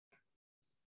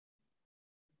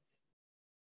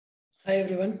Hi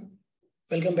everyone,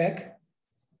 welcome back.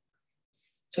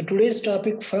 So today's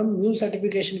topic from Mule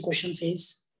certification questions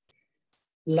is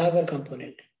logger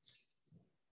component.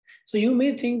 So you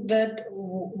may think that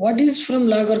what is from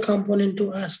logger component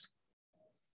to ask?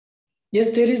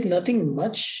 Yes, there is nothing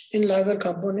much in logger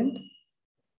component.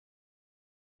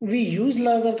 We use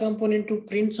logger component to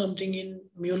print something in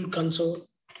Mule console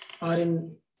or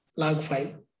in log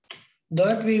file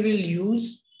that we will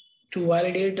use to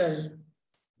validate or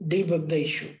debug the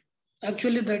issue.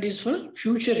 Actually, that is for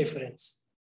future reference.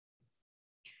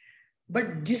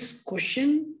 But this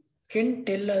question can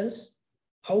tell us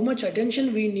how much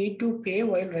attention we need to pay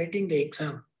while writing the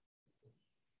exam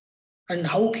and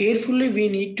how carefully we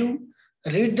need to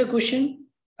read the question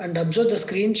and observe the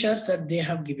screenshots that they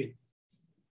have given.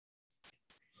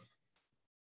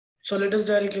 So let us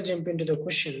directly jump into the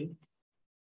question.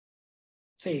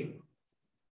 Say,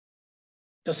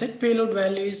 the set payload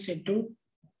value is set to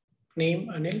name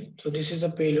Anil. So this is a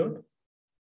payload.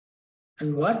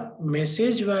 And what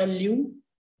message value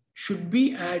should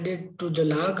be added to the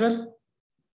logger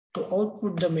to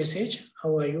output the message,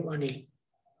 how are you Anil,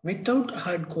 without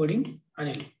hard coding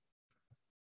Anil.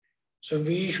 So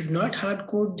we should not hard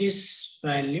code this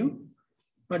value,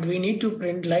 but we need to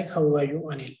print like how are you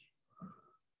Anil.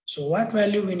 So what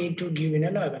value we need to give in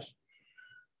a logger?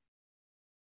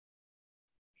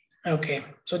 Okay,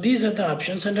 so these are the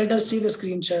options, and let us see the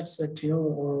screenshots that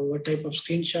what type of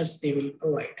screenshots they will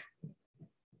provide.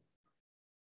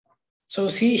 So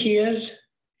see here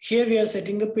we are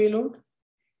setting the payload,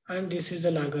 and this is the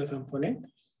logger component.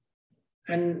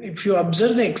 And if you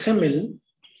observe the XML,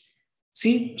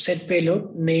 see set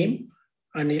payload name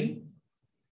Anil.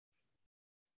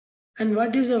 And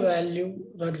what is the value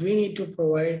that we need to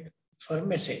provide for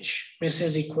message?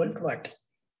 Message equal to what?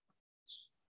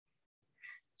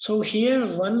 So here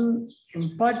one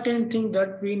important thing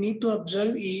that we need to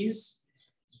observe is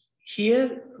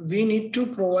here we need to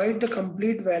provide the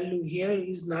complete value. Here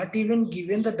is not even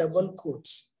given the double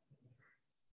quotes.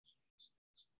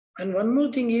 And one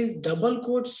more thing is double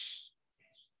quotes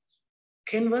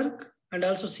can work and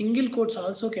also single quotes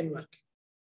also can work.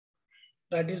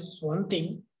 That is one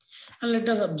thing. And let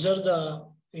us observe the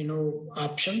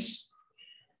options.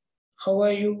 How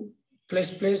are you?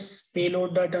 ++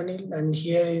 payload.name, and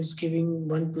here is giving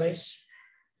one place.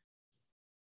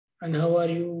 And how are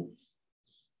you?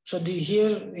 So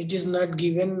here it is not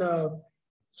given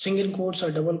single quotes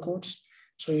or double quotes.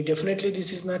 So definitely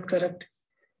this is not correct.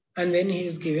 And then he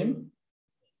is given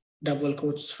double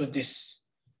quotes for this.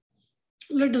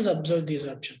 Let us observe these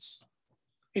options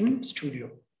in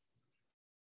Studio.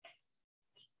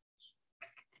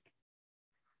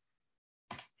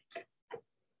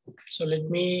 So let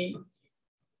me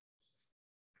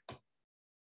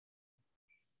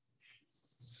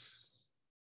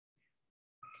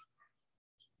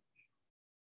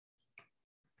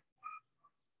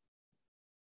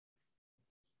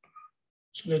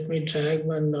drag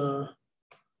one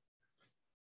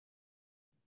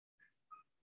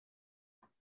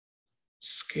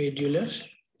scheduler,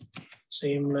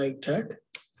 same like that.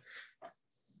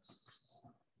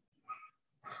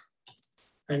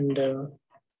 And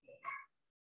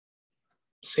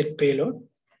set payload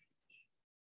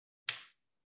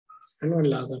and one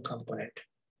logger component.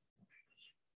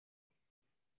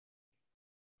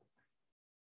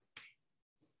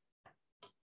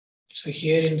 So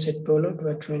here in set payload,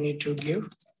 what we need to give?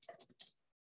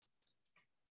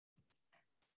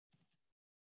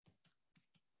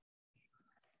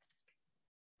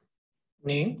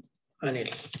 Name Anil.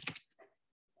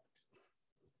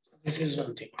 This is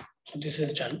one thing. So this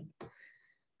is done.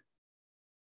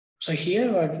 So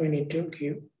here what we need to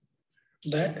give,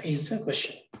 that is the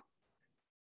question.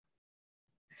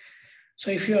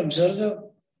 So if you observe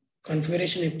the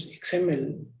configuration of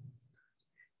XML,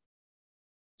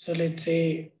 so let's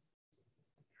say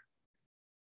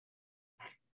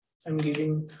I'm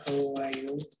giving how are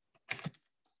you,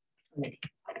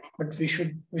 but we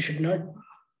should not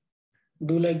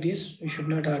do like this. We should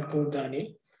not hard code the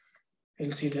Anil.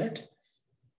 We'll see that.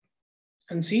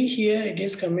 And see here it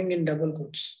is coming in double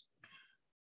quotes,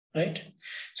 right?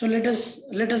 So let us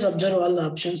observe all the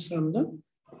options from the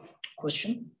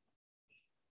question.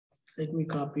 Let me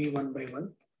copy one by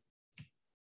one.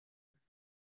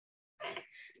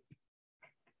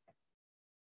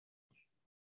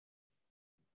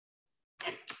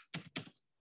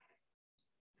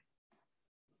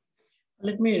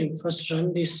 Let me first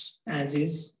run this as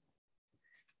is,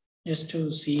 just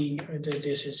to see whether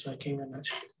this is working or not.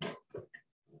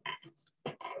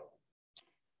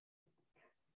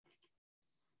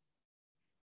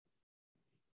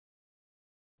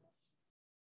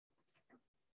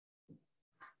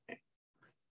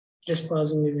 Just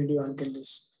pausing the video until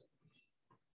this.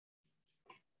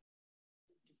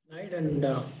 Right, and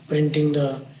printing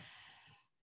the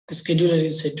scheduler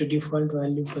is set to default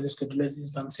value for the scheduler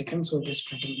is 1 second. So it is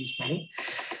printing this value.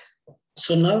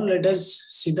 So now let us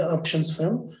see the options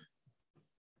from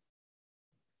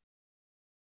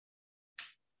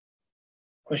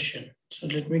question. So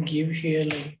let me give here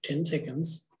like 10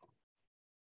 seconds.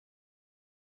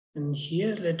 And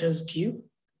here let us give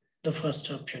the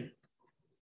first option.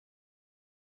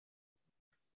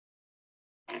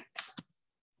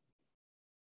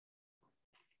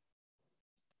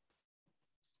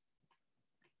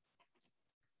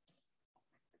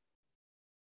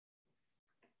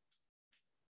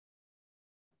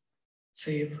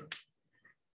 Save.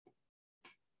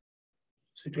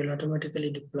 So it will automatically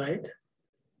deploy it.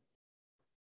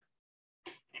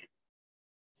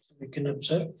 So we can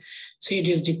observe. See, it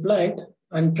is deployed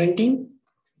and printing.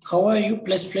 How are you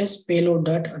 ++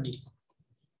 payload.name?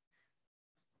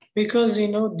 Because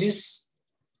this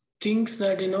thinks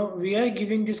that we are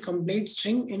giving this complete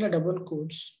string in a double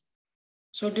quotes.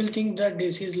 So it will think that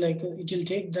this is like it will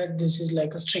take that this is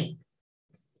like a string.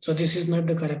 So this is not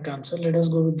the correct answer. Let us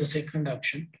go with the second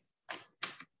option.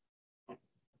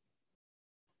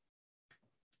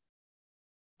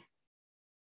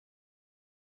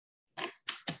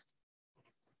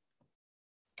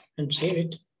 And save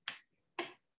it.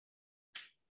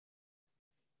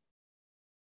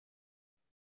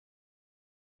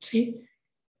 See,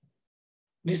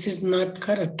 this is not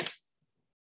correct.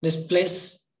 This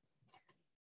place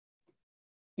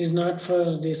is not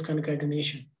for this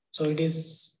concatenation. So it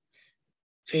is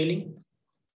failing.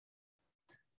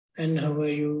 And how are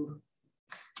you,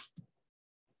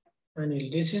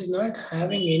 Anil? This is not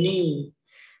having any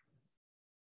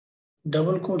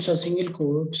double quotes or single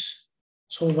quotes.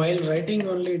 So while writing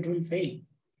only, it will fail.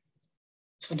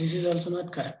 So this is also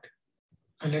not correct.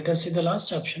 And let us see the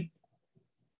last option.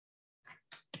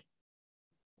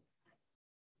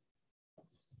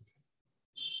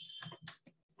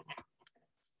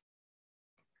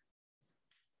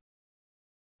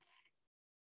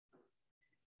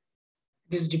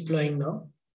 It is deploying now.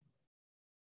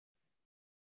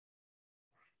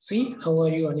 See, how are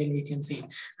you, Anil? We can see.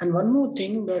 And one more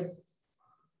thing that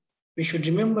we should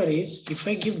remember is if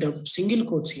I give single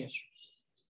quotes here.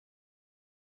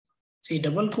 See,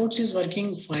 double quotes is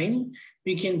working fine.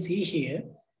 We can see here.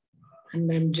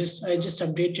 And I just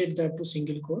updated that to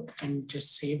single quote and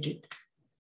just saved it.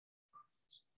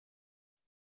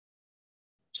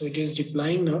 So it is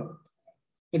deploying now.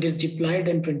 It is deployed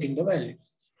and printing the value.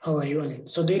 How are you, Anil?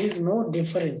 So there is no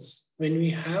difference when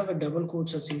we have a double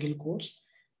quotes or single quotes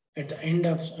at the end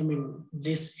of,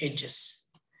 this edges.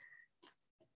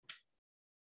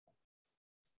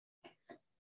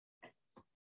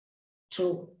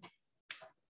 So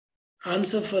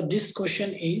answer for this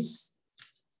question is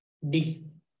D.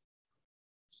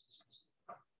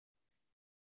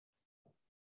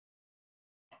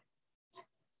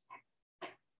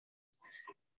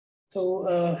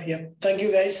 So yeah, thank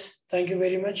you guys. Thank you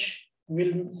very much.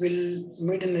 We'll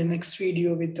meet in the next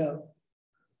video with the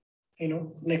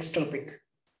next topic.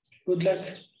 Good luck.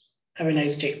 Have a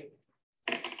nice day.